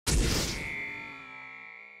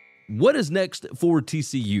what is next for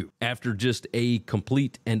TCU after just a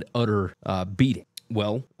complete and utter beating?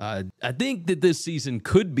 Well, I think that this season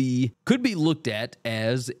could be looked at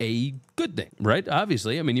as a good thing, right?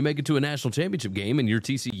 Obviously, I mean, you make it to a national championship game and you're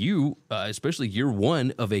TCU, especially year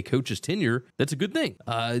one of a coach's tenure, that's a good thing.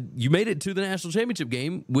 You made it to the national championship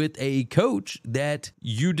game with a coach that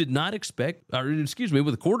you did not expect,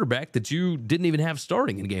 with a quarterback that you didn't even have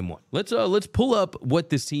starting in game one. Let's pull up what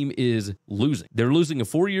this team is losing. They're losing a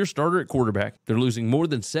 4-year starter at quarterback. They're losing more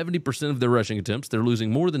than 70% of their rushing attempts. They're losing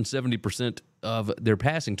more than 70% of their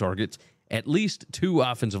passing targets, at least 2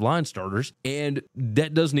 offensive line starters, and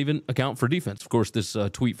that doesn't even account for defense. Of course, this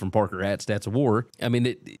tweet from Parker at Stats of War, I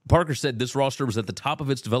mean, Parker said this roster was at the top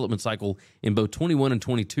of its development cycle in both 21 and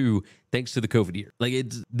 22 thanks to the COVID year.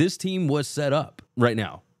 This team was set up right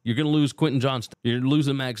now. You're going to lose Quentin Johnston. You're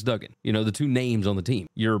losing Max Duggan, the 2 names on the team.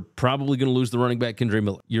 You're probably going to lose the running back, Kendre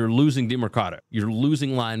Miller. You're losing DeMarcado. You're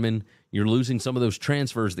losing linemen. You're losing some of those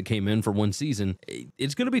transfers that came in for one season.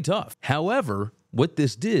 It's going to be tough. However, what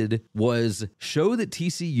this did was show that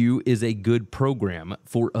TCU is a good program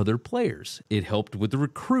for other players. It helped with the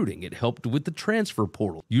recruiting. It helped with the transfer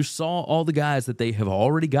portal. You saw all the guys that they have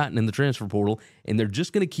already gotten in the transfer portal, and they're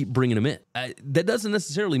just going to keep bringing them in. That doesn't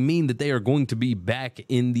necessarily mean that they are going to be back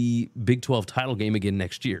in the Big 12 title game again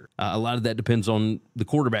next year. A lot of that depends on the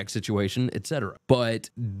quarterback situation, etc. But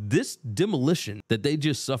this demolition that they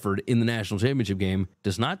just suffered in the national championship game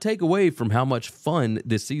does not take away from how much fun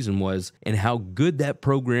this season was and how good that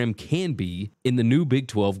program can be in the new Big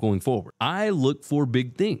 12 going forward. I look for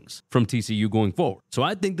big things from TCU going forward. So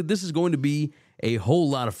I think that this is going to be a whole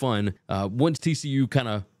lot of fun once TCU kind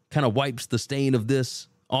of wipes the stain of this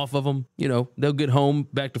off of them. They'll get home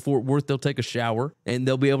back to Fort Worth, they'll take a shower, and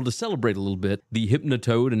they'll be able to celebrate a little bit the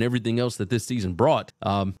Hypnotoad and everything else that this season brought.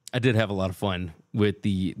 I did have a lot of fun with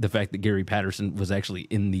the fact that Gary Patterson was actually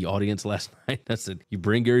in the audience last night. I said, you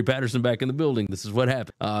bring Gary Patterson back in the building, this is what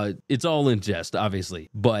happened. It's all in jest, obviously,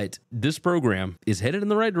 but this program is headed in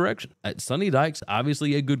the right direction. Sonny Dykes,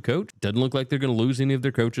 obviously a good coach. Doesn't look like they're going to lose any of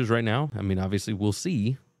their coaches right now. I mean, obviously we'll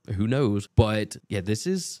see. Who knows? But yeah, this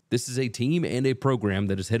is a team and a program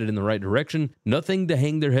that is headed in the right direction. Nothing to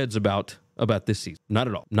hang their heads about this season. Not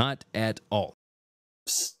at all. Not at all.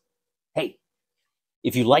 Psst. Hey,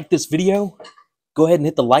 if you like this video, go ahead and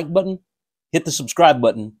hit the like button, hit the subscribe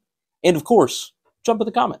button, and of course, jump in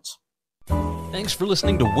the comments. Thanks for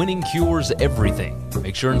listening to Winning Cures Everything.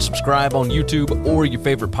 Make sure and subscribe on YouTube or your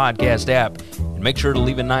favorite podcast app, and make sure to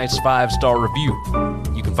leave a nice 5-star review.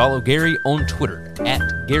 You can follow Gary on Twitter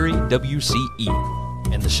 @GaryWCE,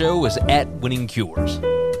 and the show is @Winning Cures.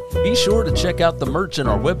 Be sure to check out the merch in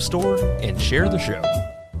our web store and share the show.